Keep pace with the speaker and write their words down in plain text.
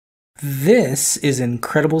This is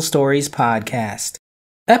Incredible Stories Podcast,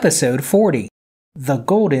 Episode 40, The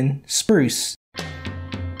Golden Spruce. Gather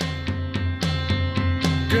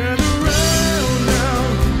round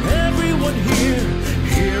now, everyone here,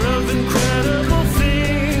 hear of incredible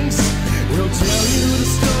things. We'll tell you the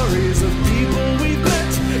stories of people we've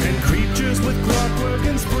met and creatures with clockwork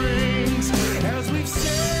and springs as we've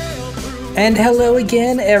sailed through. And hello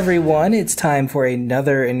again, everyone. It's time for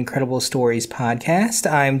another Incredible Stories Podcast.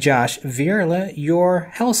 I'm Josh Vierla,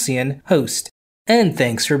 your Halcyon host, and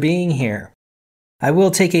thanks for being here. I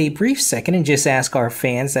will take a brief second and just ask our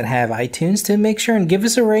fans that have iTunes to make sure and give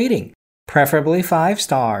us a rating, preferably 5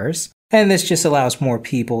 stars, and this just allows more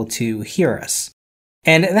people to hear us.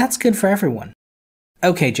 And that's good for everyone.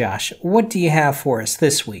 Okay, Josh, what do you have for us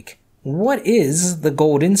this week? What is the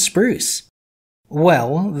Golden Spruce?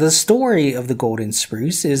 Well, the story of the Golden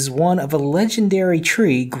Spruce is one of a legendary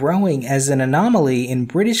tree growing as an anomaly in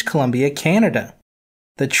British Columbia, Canada.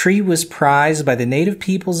 The tree was prized by the native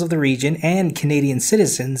peoples of the region and Canadian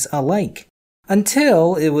citizens alike,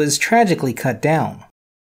 until it was tragically cut down.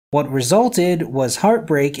 What resulted was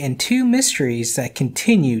heartbreak and 2 mysteries that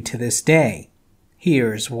continue to this day.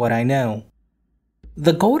 Here's what I know.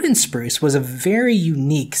 The Golden Spruce was a very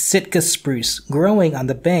unique Sitka spruce growing on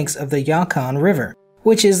the banks of the Yukon River,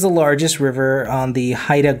 which is the largest river on the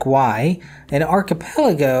Haida Gwaii, an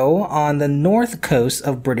archipelago on the north coast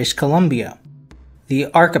of British Columbia. The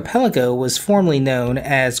archipelago was formerly known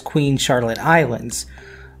as Queen Charlotte Islands,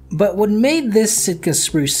 but what made this Sitka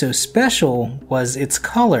spruce so special was its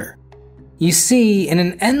color. You see, in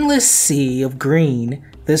an endless sea of green,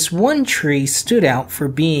 this one tree stood out for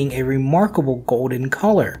being a remarkable golden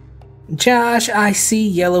color. Josh, I see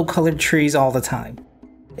yellow-colored trees all the time.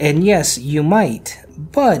 And yes, you might,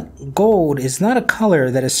 but gold is not a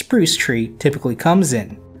color that a spruce tree typically comes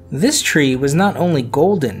in. This tree was not only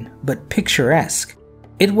golden, but picturesque.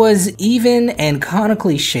 It was even and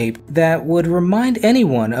conically shaped that would remind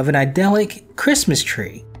anyone of an idyllic Christmas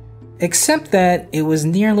tree, except that it was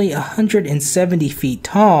nearly 170 feet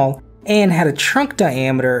tall and had a trunk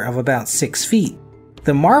diameter of about 6 feet.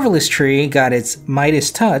 The marvelous tree got its Midas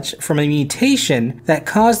touch from a mutation that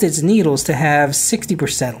caused its needles to have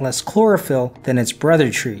 60% less chlorophyll than its brother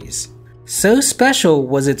trees. So special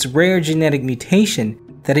was its rare genetic mutation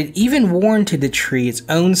that it even warranted the tree its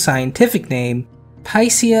own scientific name,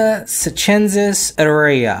 Picea sitchensis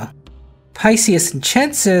aurea. Picea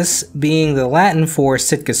sitchensis being the Latin for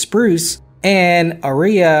Sitka spruce, and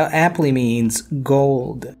aurea aptly means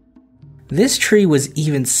gold. This tree was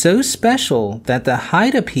even so special that the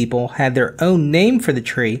Haida people had their own name for the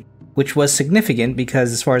tree, which was significant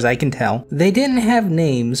because, as far as I can tell, they didn't have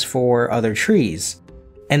names for other trees.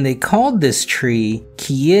 And they called this tree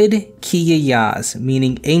Kiidk'yaas,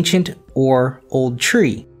 meaning ancient or old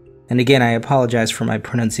tree. And again, I apologize for my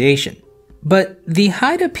pronunciation. But the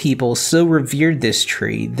Haida people so revered this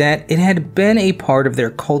tree that it had been a part of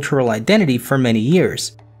their cultural identity for many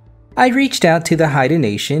years. I reached out to the Haida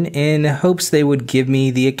Nation in hopes they would give me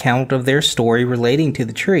the account of their story relating to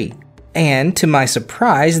the tree. And to my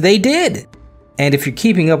surprise, they did! And if you're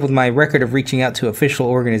keeping up with my record of reaching out to official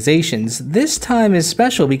organizations, this time is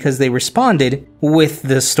special because they responded with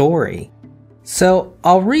the story. So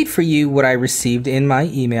I'll read for you what I received in my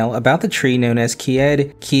email about the tree known as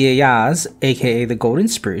Kiidk'yaas, aka the Golden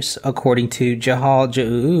Spruce, according to Jahal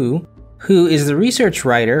Ja'uu, who is the research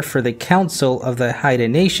writer for the Council of the Haida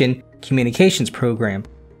Nation Communications Program.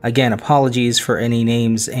 Again, apologies for any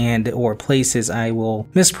names and or places I will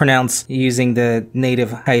mispronounce using the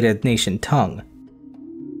native Haida Nation tongue.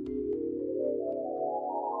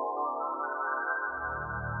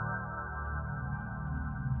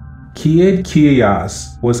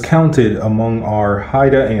 Kiidk'yaas was counted among our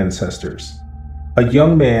Haida ancestors. A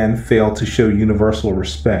young man failed to show universal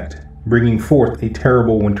respect, bringing forth a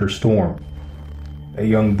terrible winter storm. A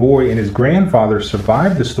young boy and his grandfather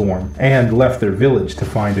survived the storm and left their village to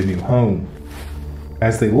find a new home.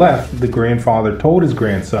 As they left, the grandfather told his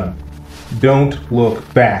grandson, "Don't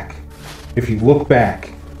look back. If you look back,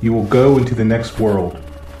 you will go into the next world.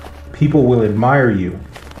 People will admire you,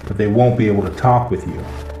 but they won't be able to talk with you.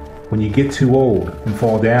 When you get too old and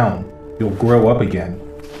fall down, you'll grow up again.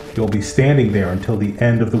 You'll be standing there until the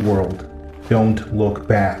end of the world. Don't look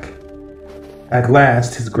back." At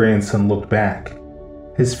last, his grandson looked back.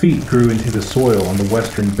 His feet grew into the soil on the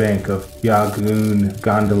western bank of Yagun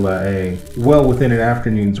Gondalae, well within an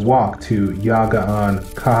afternoon's walk to Yagaan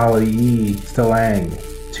Kahalii Stalang,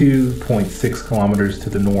 2.6 kilometers to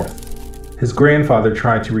the north. His grandfather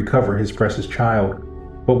tried to recover his precious child,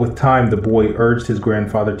 but with time the boy urged his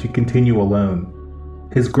grandfather to continue alone.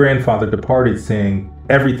 His grandfather departed, saying,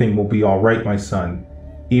 Everything will be all right, my son.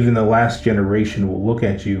 Even the last generation will look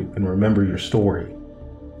at you and remember your story.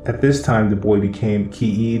 At this time, the boy became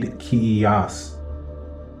Kiidk'yaas.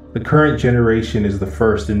 The current generation is the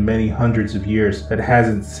first in many hundreds of years that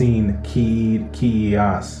hasn't seen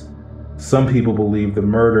Kiidk'yaas. Some people believe the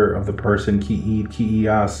murder of the person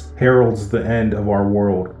Kiidk'yaas heralds the end of our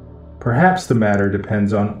world. Perhaps the matter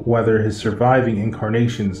depends on whether his surviving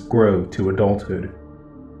incarnations grow to adulthood.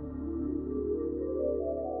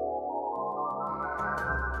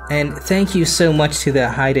 And thank you so much to the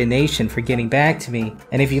Haida Nation for getting back to me.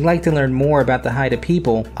 And if you'd like to learn more about the Haida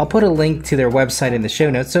people, I'll put a link to their website in the show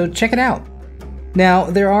notes, so check it out. Now,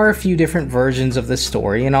 there are a few different versions of this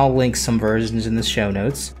story, and I'll link some versions in the show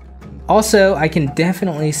notes. Also, I can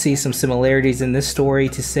definitely see some similarities in this story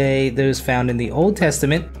to, say, those found in the Old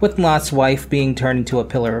Testament, with Lot's wife being turned into a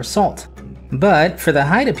pillar of salt. But for the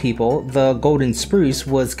Haida people, the golden spruce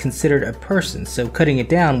was considered a person, so cutting it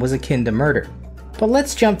down was akin to murder. But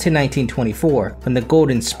let's jump to 1924, when the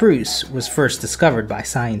golden spruce was first discovered by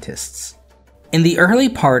scientists. In the early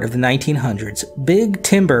part of the 1900s, big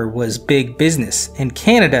timber was big business, and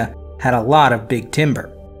Canada had a lot of big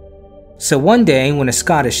timber. So one day, when a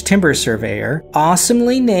Scottish timber surveyor,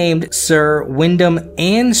 awesomely named Sir Wyndham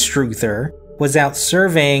Anstruther, was out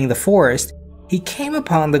surveying the forest, he came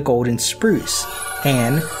upon the golden spruce,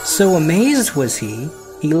 and so amazed was he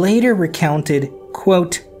later recounted,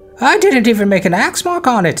 quote, "I didn't even make an axe mark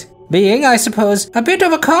on it, being, I suppose, a bit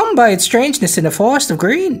overcome by its strangeness in a forest of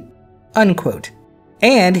green," unquote.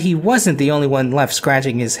 And he wasn't the only one left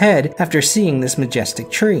scratching his head after seeing this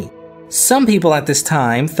majestic tree. Some people at this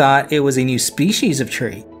time thought it was a new species of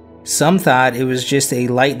tree. Some thought it was just a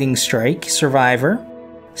lightning strike survivor.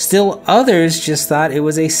 Still others just thought it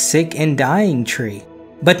was a sick and dying tree.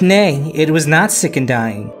 But nay, it was not sick and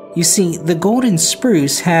dying. You see, the golden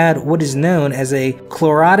spruce had what is known as a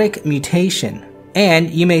chlorotic mutation, and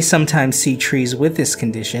you may sometimes see trees with this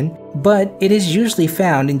condition, but it is usually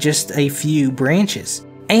found in just a few branches.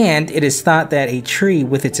 And it is thought that a tree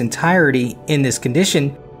with its entirety in this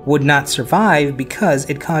condition would not survive because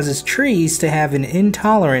it causes trees to have an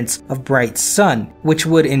intolerance of bright sun, which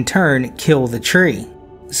would in turn kill the tree.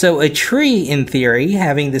 So a tree, in theory,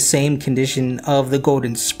 having the same condition of the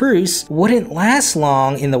golden spruce wouldn't last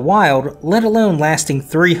long in the wild, let alone lasting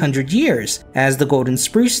 300 years, as the golden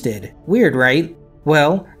spruce did. Weird, right?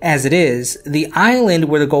 Well, as it is, the island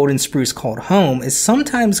where the golden spruce called home is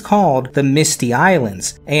sometimes called the Misty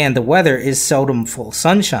Islands, and the weather is seldom full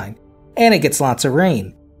sunshine, and it gets lots of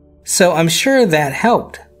rain. So I'm sure that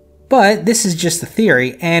helped. But this is just a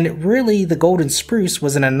theory, and really the golden spruce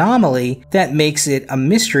was an anomaly that makes it a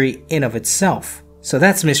mystery in of itself. So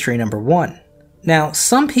that's mystery number one. Now,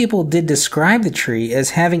 some people did describe the tree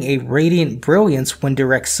as having a radiant brilliance when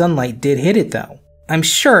direct sunlight did hit it though. I'm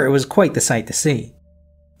sure it was quite the sight to see.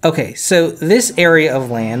 Okay, so this area of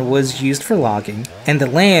land was used for logging, and the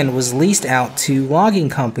land was leased out to logging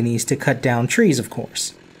companies to cut down trees, of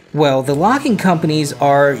course. Well, the logging companies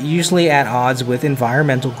are usually at odds with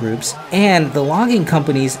environmental groups, and the logging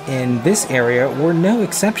companies in this area were no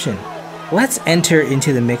exception. Let's enter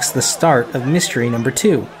into the mix the start of mystery number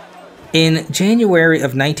 2. In January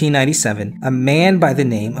of 1997, a man by the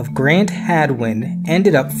name of Grant Hadwin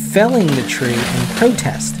ended up felling the tree in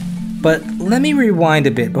protest. But let me rewind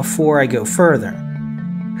a bit before I go further.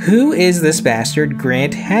 Who is this bastard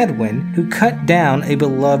Grant Hadwin who cut down a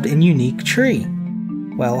beloved and unique tree?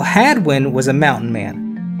 Well, Hadwin was a mountain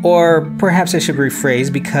man. Or perhaps I should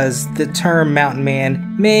rephrase, because the term mountain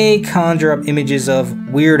man may conjure up images of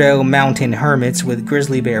weirdo mountain hermits with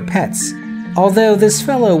grizzly bear pets. Although this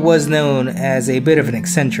fellow was known as a bit of an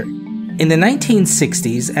eccentric. In the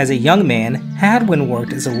 1960s, as a young man, Hadwin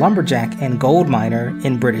worked as a lumberjack and gold miner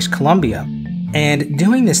in British Columbia. And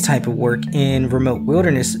doing this type of work in remote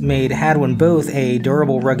wilderness made Hadwin both a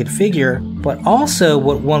durable, rugged figure, but also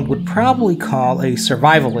what one would probably call a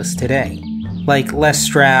survivalist today, like Les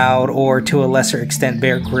Stroud or to a lesser extent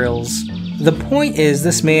Bear Grylls. The point is,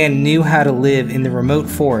 this man knew how to live in the remote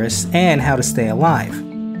forests and how to stay alive.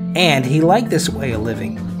 And he liked this way of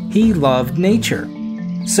living. He loved nature.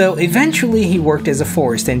 So eventually he worked as a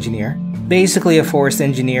forest engineer. Basically, a forest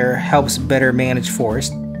engineer helps better manage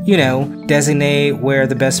forest. You know, designate where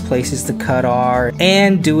the best places to cut are,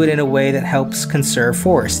 and do it in a way that helps conserve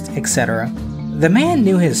forest, etc. The man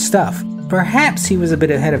knew his stuff. Perhaps he was a bit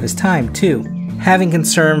ahead of his time too, having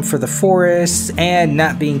concern for the forests and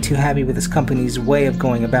not being too happy with his company's way of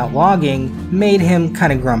going about logging made him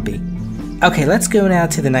kinda grumpy. Okay, let's go now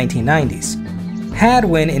to the 1990s.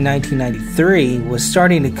 Hadwin in 1993 was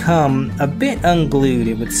starting to come a bit unglued,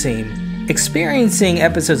 it would seem. Experiencing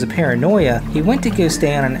episodes of paranoia, he went to go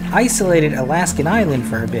stay on an isolated Alaskan island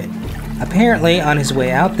for a bit. Apparently, on his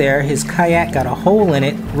way out there, his kayak got a hole in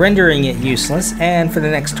it, rendering it useless, and for the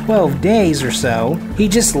next 12 days or so, he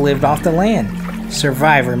just lived off the land,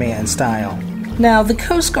 Survivor Man style. Now, the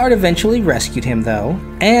Coast Guard eventually rescued him though,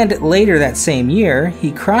 and later that same year,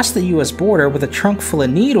 he crossed the US border with a trunk full of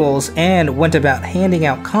needles and went about handing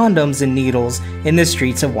out condoms and needles in the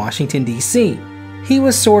streets of Washington, D.C. He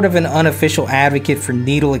was sort of an unofficial advocate for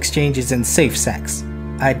needle exchanges and safe sex.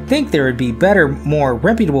 I'd think there would be better, more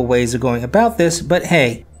reputable ways of going about this, but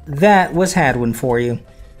hey, that was Hadwin for you.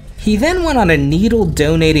 He then went on a needle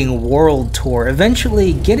donating world tour,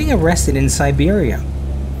 eventually getting arrested in Siberia.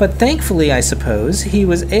 But thankfully, I suppose, he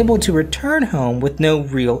was able to return home with no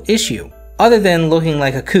real issue, other than looking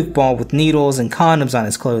like a kook ball with needles and condoms on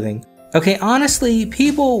his clothing. Okay, honestly,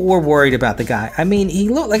 people were worried about the guy. I mean, he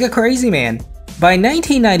looked like a crazy man. By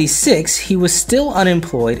 1996, he was still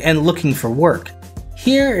unemployed and looking for work.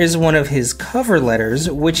 Here is one of his cover letters,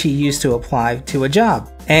 which he used to apply to a job.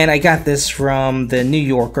 And I got this from the New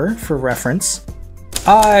Yorker for reference.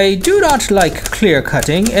 I do not like clear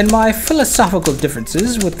cutting, and my philosophical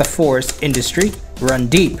differences with the forest industry run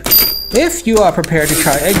deep. If you are prepared to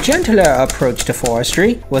try a gentler approach to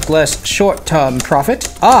forestry with less short-term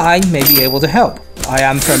profit, I may be able to help. I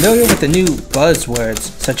am familiar with the new buzzwords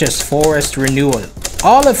such as forest renewal.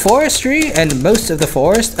 All of forestry and most of the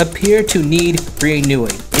forest appear to need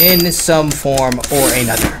renewing in some form or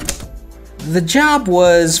another. The job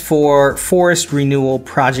was for Forest Renewal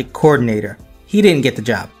Project Coordinator. He didn't get the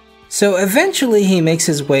job. So eventually he makes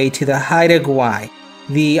his way to the Haida Gwaii,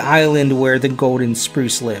 the island where the Golden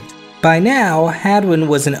Spruce lived. By now, Hadwin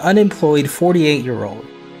was an unemployed 48-year-old.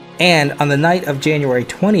 And on the night of January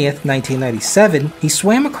 20th, 1997, he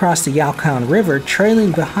swam across the Yukon River,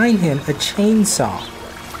 trailing behind him a chainsaw.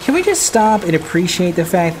 Can we just stop and appreciate the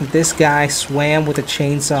fact that this guy swam with a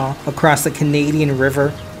chainsaw across the Canadian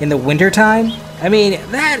River in the wintertime? I mean,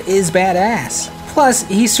 that is badass. Plus,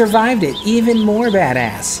 he survived it, even more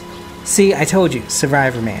badass. See, I told you,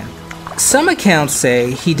 Survivor Man. Some accounts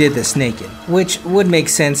say he did this naked, which would make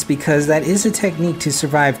sense because that is a technique to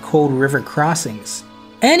survive cold river crossings.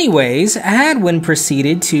 Anyways, Hadwin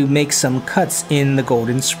proceeded to make some cuts in the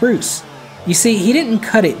Golden Spruce. You see, he didn't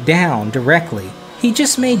cut it down directly. He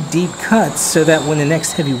just made deep cuts so that when the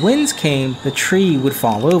next heavy winds came, the tree would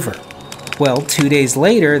fall over. Well, 2 days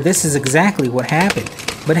later, this is exactly what happened.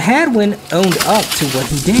 But Hadwin owned up to what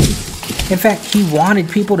he did. In fact, he wanted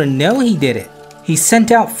people to know he did it. He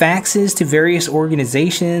sent out faxes to various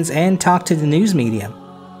organizations and talked to the news media.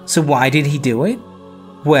 So why did he do it?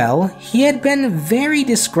 Well, he had been very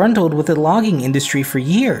disgruntled with the logging industry for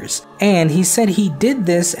years, and he said he did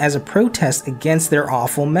this as a protest against their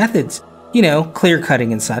awful methods. You know, clear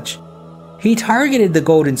cutting and such. He targeted the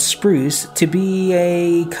Golden Spruce to be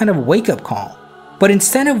a kind of wake-up call. But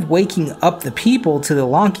instead of waking up the people to the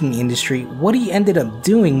logging industry, what he ended up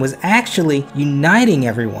doing was actually uniting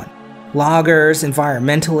everyone. Loggers,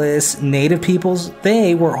 environmentalists, native peoples,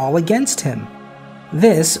 they were all against him.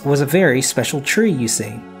 This was a very special tree, you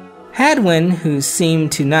see. Hadwin, who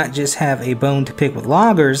seemed to not just have a bone to pick with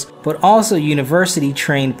loggers, but also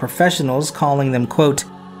university-trained professionals calling them, quote,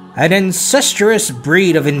 an incestuous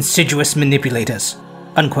breed of insidious manipulators,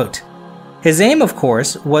 unquote. His aim, of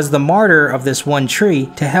course, was the martyr of this one tree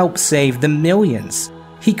to help save the millions.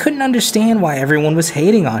 He couldn't understand why everyone was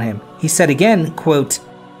hating on him. He said again, quote,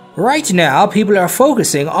 right now, people are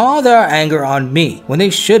focusing all their anger on me when they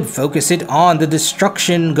should focus it on the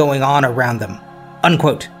destruction going on around them,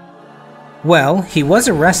 unquote. Well, he was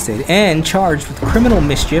arrested and charged with criminal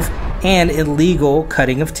mischief and illegal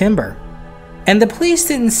cutting of timber. And the police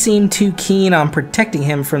didn't seem too keen on protecting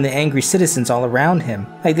him from the angry citizens all around him.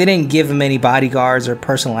 Like, they didn't give him any bodyguards or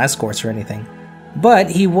personal escorts or anything.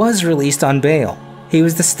 But he was released on bail. He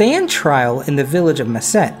was to stand trial in the village of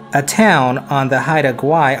Masset, a town on the Haida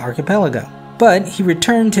Gwaii archipelago. But he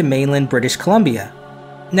returned to mainland British Columbia.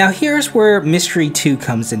 Now here's where Mystery 2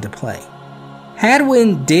 comes into play.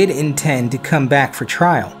 Hadwin did intend to come back for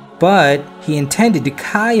trial, but he intended to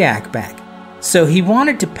kayak back. So he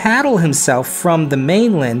wanted to paddle himself from the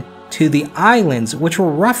mainland to the islands, which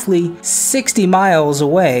were roughly 60 miles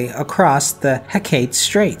away across the Hecate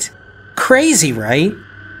Strait. Crazy, right?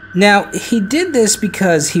 Now, he did this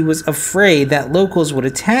because he was afraid that locals would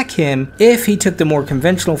attack him if he took the more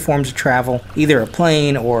conventional forms of travel, either a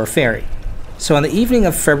plane or a ferry. So on the evening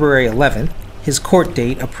of February 11th, his court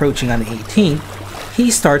date approaching on the 18th,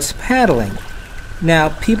 he starts paddling. Now,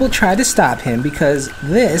 people try to stop him because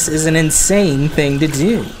this is an insane thing to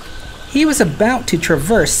do. he was about to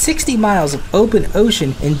traverse 60 miles of open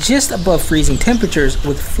ocean in just above freezing temperatures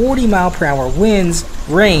with 40-mile-per-hour winds,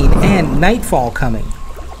 rain, and nightfall coming.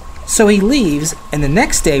 So he leaves, and the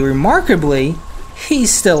next day, remarkably,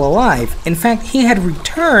 he's still alive. In fact, he had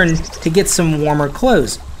returned to get some warmer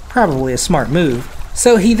clothes. Probably a smart move.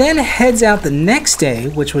 So he then heads out the next day,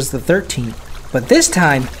 which was the 13th. But this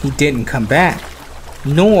time, he didn't come back.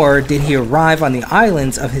 Nor did he arrive on the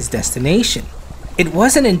islands of his destination. It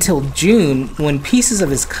wasn't until June when pieces of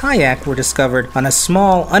his kayak were discovered on a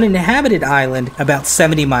small, uninhabited island about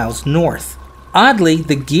 70 miles north. Oddly,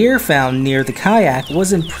 the gear found near the kayak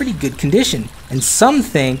was in pretty good condition, and some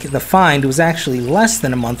think the find was actually less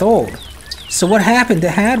than a month old. So what happened to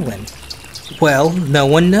Hadwin? Well, no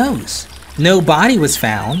one knows. No body was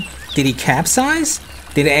found. Did he capsize?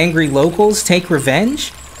 Did angry locals take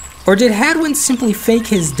revenge? Or did Hadwin simply fake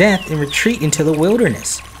his death and retreat into the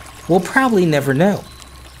wilderness? We'll probably never know.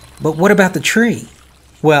 But what about the tree?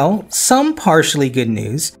 Well, some partially good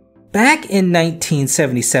news. Back in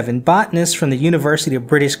 1977, botanists from the University of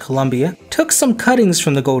British Columbia took some cuttings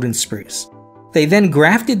from the golden spruce. They then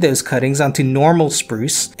grafted those cuttings onto normal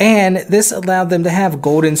spruce, and this allowed them to have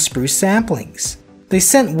golden spruce saplings. They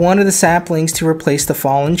sent one of the saplings to replace the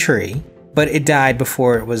fallen tree, but it died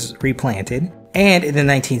before it was replanted. And in the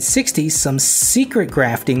 1960s, some secret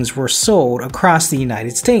graftings were sold across the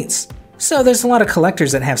United States. So there's a lot of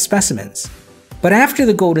collectors that have specimens. But after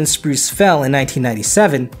the golden spruce fell in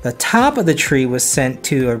 1997, the top of the tree was sent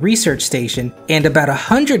to a research station, and about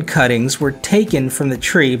 100 cuttings were taken from the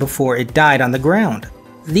tree before it died on the ground.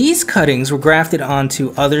 These cuttings were grafted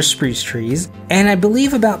onto other spruce trees, and I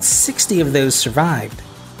believe about 60 of those survived.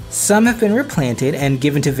 Some have been replanted and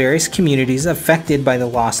given to various communities affected by the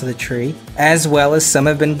loss of the tree, as well as some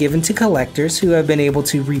have been given to collectors who have been able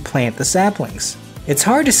to replant the saplings. It's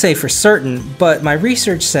hard to say for certain, but my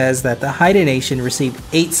research says that the Haida Nation received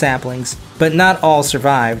 8 saplings, but not all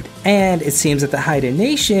survived, and it seems that the Haida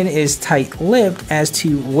Nation is tight-lipped as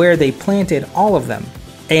to where they planted all of them.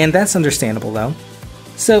 And that's understandable though.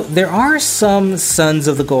 So there are some sons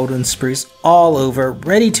of the golden spruce all over,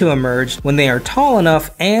 ready to emerge when they are tall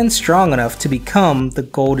enough and strong enough to become the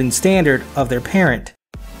golden standard of their parent.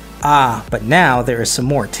 But now there is some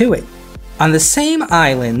more to it. On the same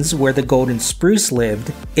islands where the golden spruce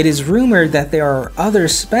lived, it is rumored that there are other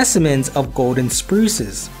specimens of golden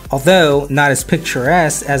spruces, although not as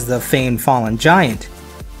picturesque as the famed fallen giant.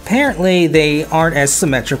 Apparently, they aren't as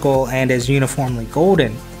symmetrical and as uniformly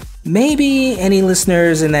golden. Maybe any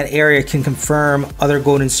listeners in that area can confirm other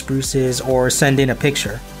golden spruces or send in a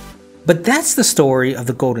picture. But that's the story of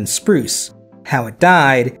the golden spruce, how it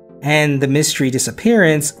died, and the mystery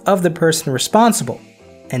disappearance of the person responsible.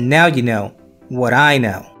 And now you know what I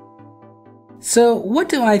know. So what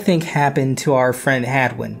do I think happened to our friend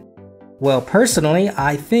Hadwin? Well, personally,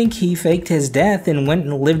 I think he faked his death and went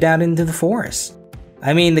and lived out into the forest.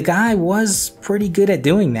 I mean, the guy was pretty good at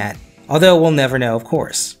doing that, although we'll never know, of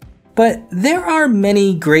course. But there are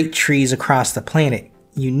many great trees across the planet,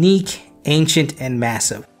 unique, ancient, and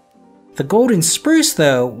massive. The golden spruce,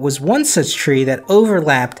 though, was one such tree that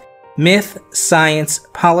overlapped myth, science,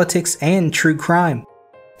 politics, and true crime.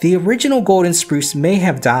 The original golden spruce may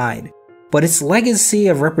have died, but its legacy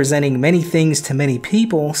of representing many things to many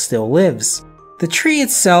people still lives. The tree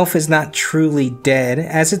itself is not truly dead,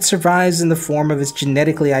 as it survives in the form of its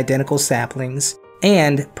genetically identical saplings,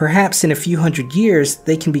 and perhaps in a few hundred years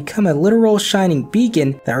they can become a literal shining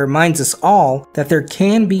beacon that reminds us all that there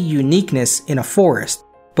can be uniqueness in a forest,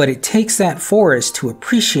 but it takes that forest to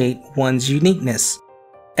appreciate one's uniqueness.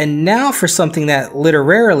 And now for something that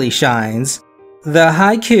literarily shines, the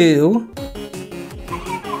haiku.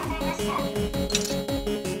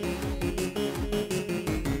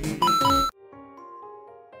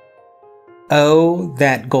 Oh,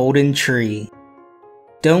 that golden tree.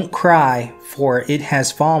 Don't cry, for it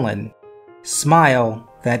has fallen. Smile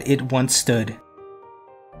that it once stood.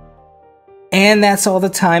 And that's all the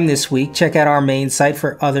time this week. Check out our main site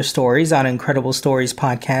for other stories on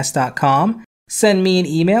IncredibleStoriesPodcast.com. Send me an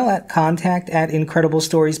email at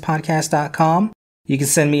contact@IncredibleStoriesPodcast.com. You can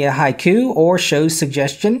send me a haiku or show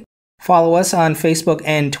suggestion. Follow us on Facebook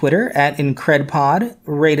and Twitter at IncredPod.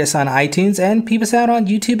 Rate us on iTunes and peep us out on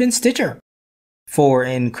YouTube and Stitcher. For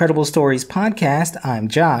Incredible Stories Podcast, I'm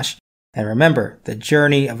Josh. And remember, the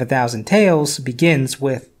journey of 1,000 tales begins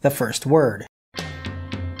with the first word.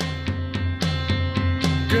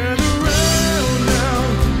 Gather round now,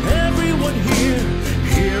 everyone here,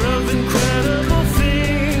 hear of incredible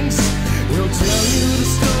things. We'll tell you the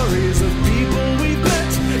stories of people we've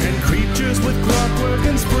met and creatures with clockwork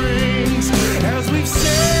and springs. As we've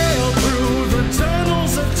sailed through the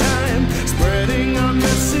tunnels of time,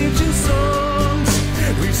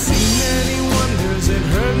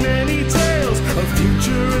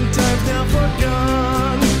 times now forgotten.